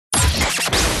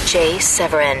Jay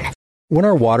Severin. When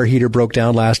our water heater broke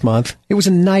down last month, it was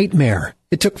a nightmare.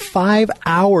 It took 5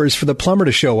 hours for the plumber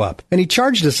to show up, and he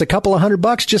charged us a couple of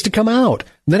 $100 just to come out.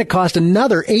 And then it cost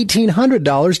another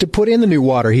 $1,800 to put in the new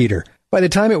water heater. By the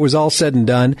time it was all said and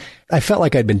done, I felt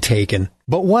like I'd been taken.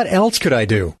 But what else could I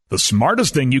do? The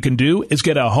smartest thing you can do is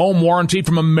get a home warranty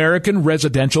from American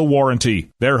Residential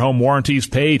Warranty. Their home warranties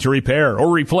pay to repair or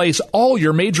replace all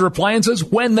your major appliances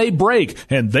when they break,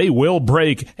 and they will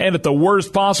break, and at the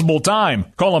worst possible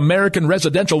time. Call American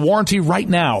Residential Warranty right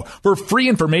now for free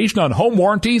information on home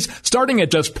warranties starting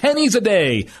at just pennies a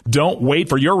day. Don't wait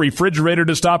for your refrigerator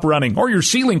to stop running or your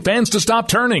ceiling fans to stop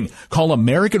turning. Call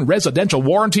American Residential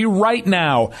Warranty right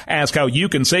now. Ask how you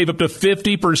can save up to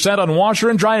 50% on washer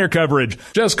and dryer coverage.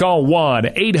 Just call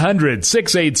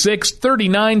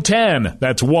 1-800-686-3910.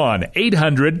 That's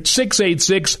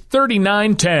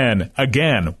 1-800-686-3910.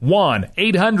 Again,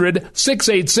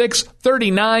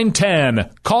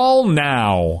 1-800-686-3910. Call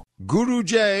now. Guru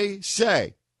Jay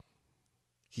say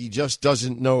he just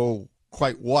doesn't know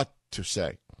quite what to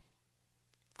say.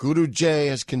 Guru Jay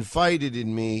has confided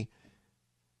in me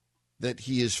that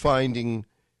he is finding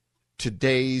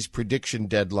today's prediction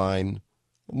deadline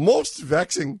most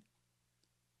vexing.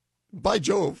 By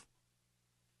Jove.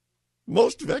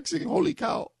 Most vexing. Holy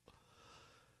cow.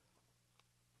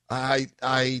 He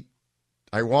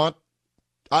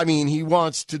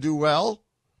wants to do well.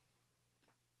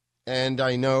 And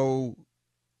I know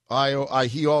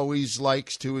he always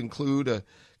likes to include a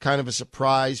kind of a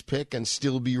surprise pick and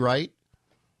still be right.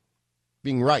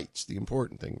 Being right's the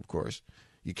important thing, of course.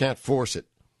 You can't force it.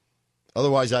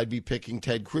 Otherwise, I'd be picking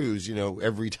Ted Cruz,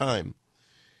 every time.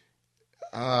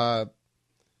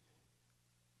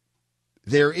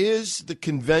 There is the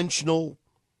conventional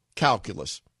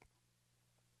calculus.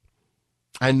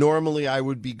 And normally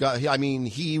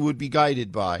he would be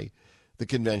guided by the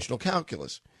conventional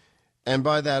calculus. And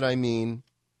by that I mean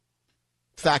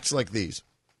facts like these.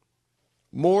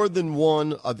 More than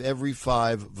 1 of every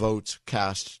 5 votes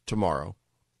cast tomorrow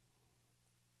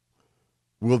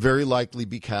will very likely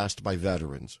be cast by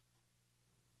veterans.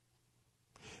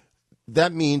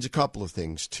 That means a couple of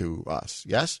things to us,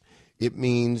 yes? It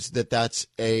means that that's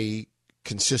a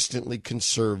consistently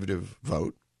conservative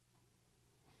vote,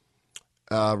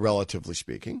 relatively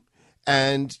speaking.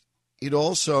 And it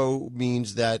also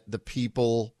means that the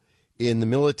people in the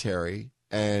military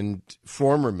and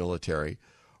former military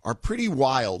are pretty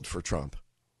wild for Trump.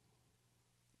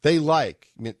 They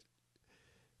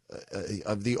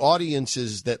of the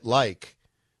audiences that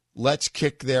let's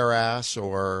kick their ass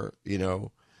or,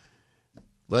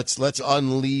 let's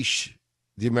unleash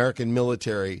the American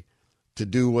military to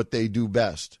do what they do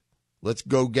best. Let's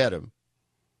go get them.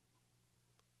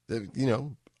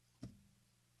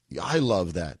 I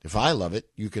love that. If I love it,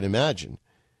 you can imagine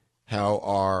how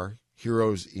our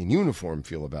heroes in uniform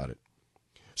feel about it.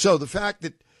 So the fact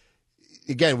that,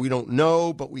 again, we don't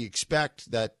know, but we expect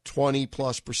that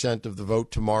 20+% of the vote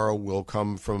tomorrow will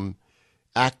come from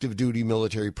active duty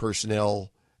military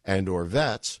personnel and or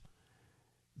vets.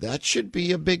 That should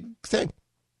be a big thing.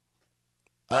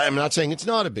 I'm not saying it's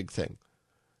not a big thing,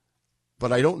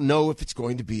 but I don't know if it's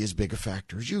going to be as big a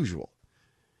factor as usual.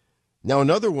 Now,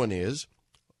 another one is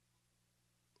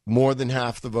more than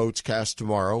half the votes cast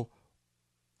tomorrow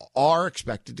are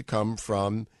expected to come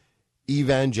from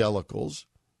evangelicals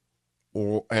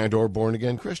or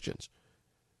born-again Christians.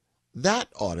 That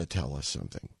ought to tell us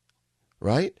something,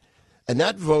 right? And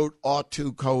that vote ought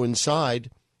to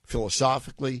coincide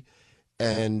philosophically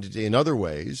and in other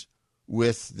ways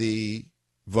with the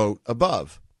vote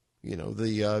above,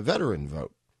 the veteran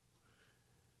vote.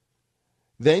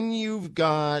 Then you've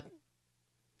got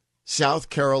South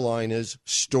Carolina's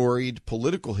storied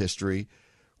political history,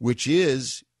 which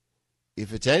is,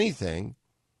 if it's anything,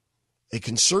 a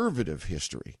conservative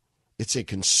history. It's a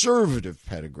conservative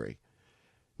pedigree.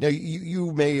 Now,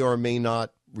 you may or may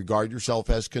not regard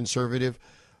yourself as conservative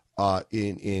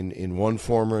in one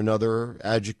form or another,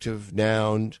 adjective,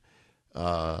 noun,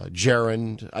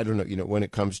 gerund. I don't know, when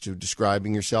it comes to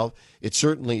describing yourself. It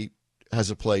certainly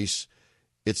has a place.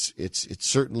 It's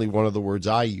certainly one of the words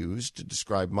I use to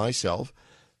describe myself.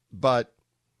 But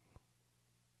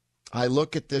I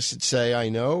look at this and say, I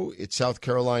know it's South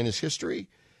Carolina's history.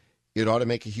 It ought to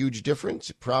make a huge difference.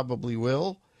 It probably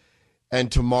will. And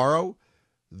tomorrow,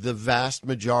 the vast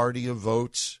majority of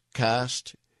votes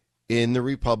cast in the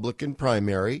Republican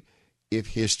primary, if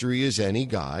history is any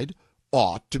guide,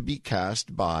 ought to be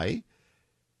cast by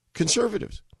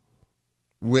conservatives,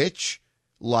 which,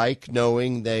 like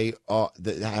knowing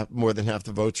that more than half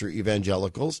the votes are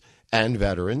evangelicals and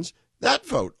veterans, that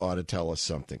vote ought to tell us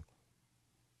something.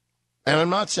 And I'm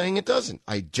not saying it doesn't.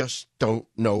 I just don't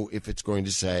know if it's going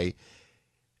to say,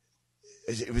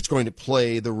 if it's going to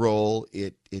play the role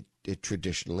it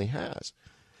traditionally has.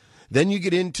 Then you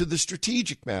get into the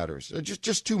strategic matters.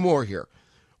 Just two more here.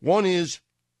 One is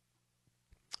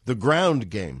the ground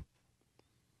game.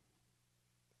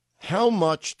 How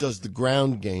much does the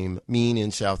ground game mean in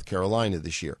South Carolina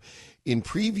this year? In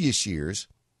previous years,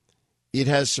 it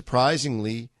has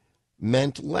surprisingly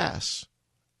meant less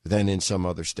than in some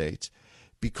other states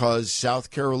because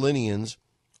South Carolinians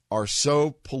are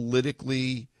so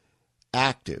politically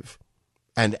active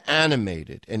and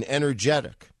animated and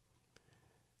energetic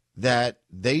that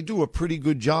they do a pretty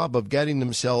good job of getting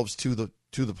themselves to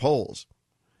the polls.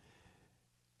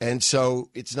 And so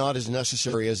it's not as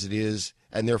necessary as it is,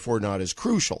 and therefore not as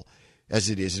crucial as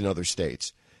it is in other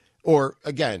states. Or,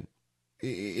 again,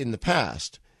 in the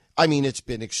past, I mean, it's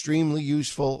been extremely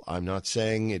useful. I'm not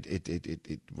saying it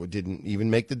didn't even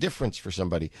make the difference for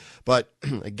somebody. But,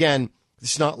 again,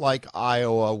 it's not like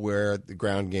Iowa where the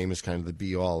ground game is kind of the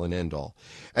be-all and end-all.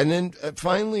 And then,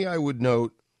 finally, I would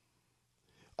note,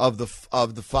 of the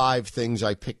five things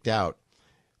I picked out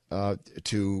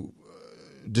to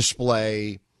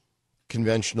display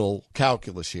conventional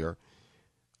calculus here,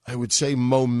 I would say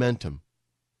momentum.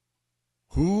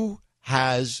 Who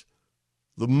has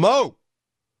the mo?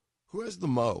 Who has the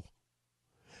mo?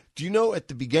 Do you know at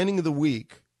the beginning of the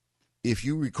week, if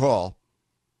you recall,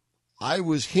 I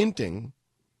was hinting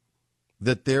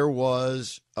that there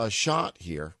was a shot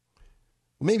here,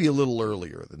 maybe a little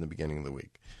earlier than the beginning of the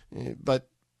week, but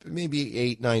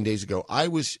maybe 8-9 days ago, I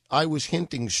was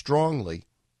hinting strongly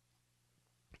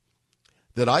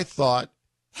that I thought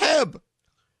Heb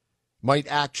might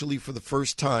actually, for the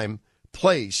first time,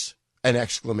 place an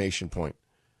exclamation point.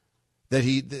 That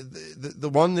he, the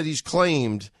one that he's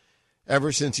claimed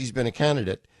ever since he's been a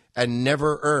candidate and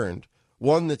never earned,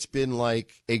 one that's been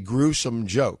like a gruesome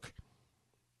joke.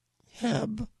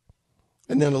 Heb.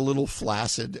 And then a little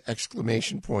flaccid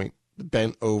exclamation point,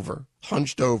 bent over,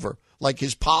 hunched over, like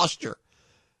his posture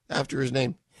after his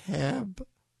name. Heb.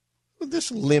 With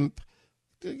this limp,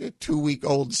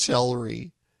 2-week-old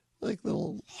celery, like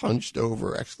little hunched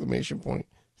over exclamation point.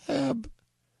 Heb.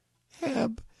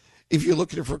 Heb. If you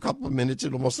look at it for a couple of minutes,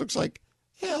 it almost looks like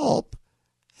help,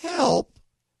 help,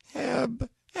 Heb,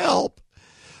 help.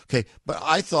 Okay, but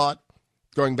I thought,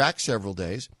 going back several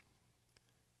days,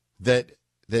 that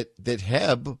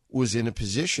Heb was in a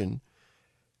position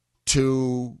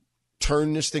to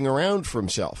turn this thing around for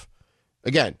himself.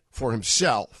 Again, for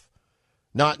himself,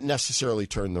 not necessarily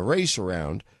turn the race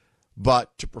around,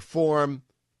 but to perform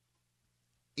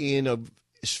in a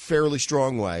fairly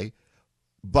strong way,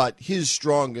 but his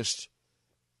strongest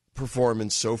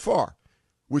performance so far,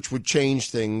 which would change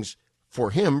things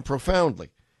for him profoundly.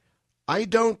 I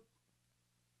don't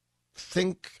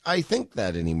think I think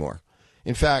that anymore.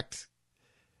 In fact,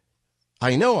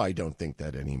 I know I don't think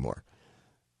that anymore.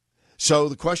 So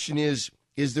the question is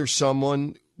there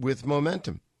someone with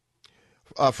momentum?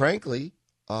 Frankly,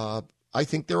 I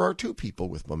think there are two people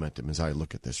with momentum as I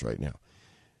look at this right now.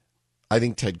 I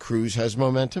think Ted Cruz has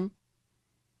momentum.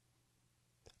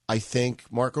 I think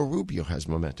Marco Rubio has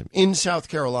momentum. In South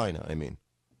Carolina, I mean.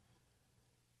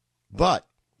 But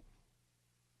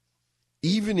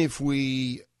even if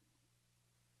we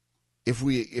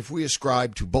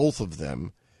ascribe to both of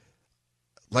them,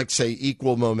 like, say,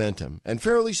 equal momentum and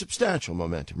fairly substantial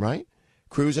momentum, right?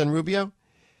 Cruz and Rubio?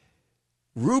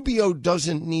 Rubio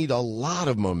doesn't need a lot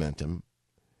of momentum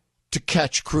to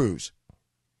catch Cruz.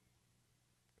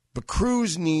 But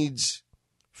Cruz needs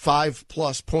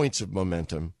 5+ points of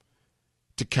momentum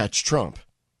to catch Trump.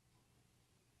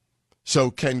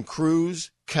 So can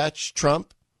Cruz catch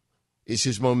Trump? Is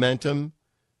his momentum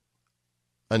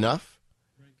enough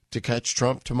to catch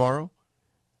Trump tomorrow?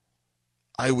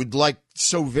 I would like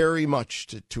so very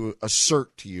much to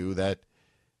assert to you that,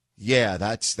 yeah,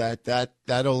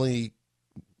 that only,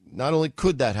 not only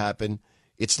could that happen,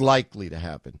 it's likely to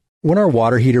happen. When our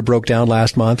water heater broke down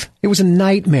last month, it was a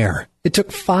nightmare. It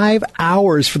took 5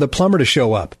 hours for the plumber to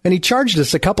show up, and he charged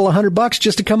us a couple of $100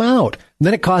 just to come out. And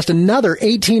then it cost another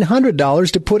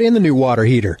 $1,800 to put in the new water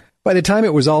heater. By the time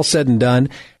it was all said and done,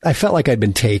 I felt like I'd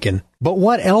been taken. But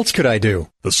what else could I do?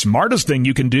 The smartest thing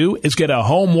you can do is get a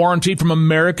home warranty from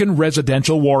American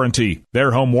Residential Warranty.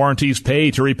 Their home warranties pay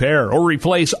to repair or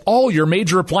replace all your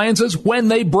major appliances when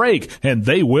they break, and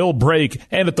they will break,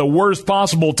 and at the worst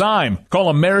possible time. Call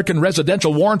American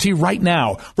Residential Warranty right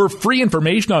now for free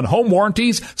information on home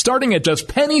warranties starting at just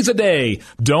pennies a day.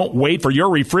 Don't wait for your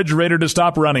refrigerator to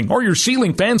stop running or your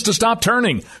ceiling fans to stop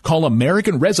turning. Call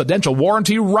American Residential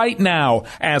Warranty right now.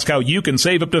 Ask how you can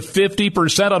save up up to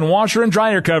 50% on washer and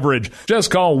dryer coverage.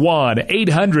 Just call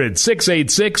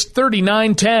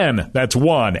 1-800-686-3910. That's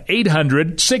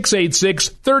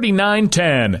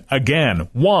 1-800-686-3910. Again,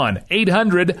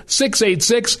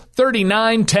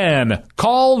 1-800-686-3910.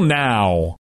 Call now.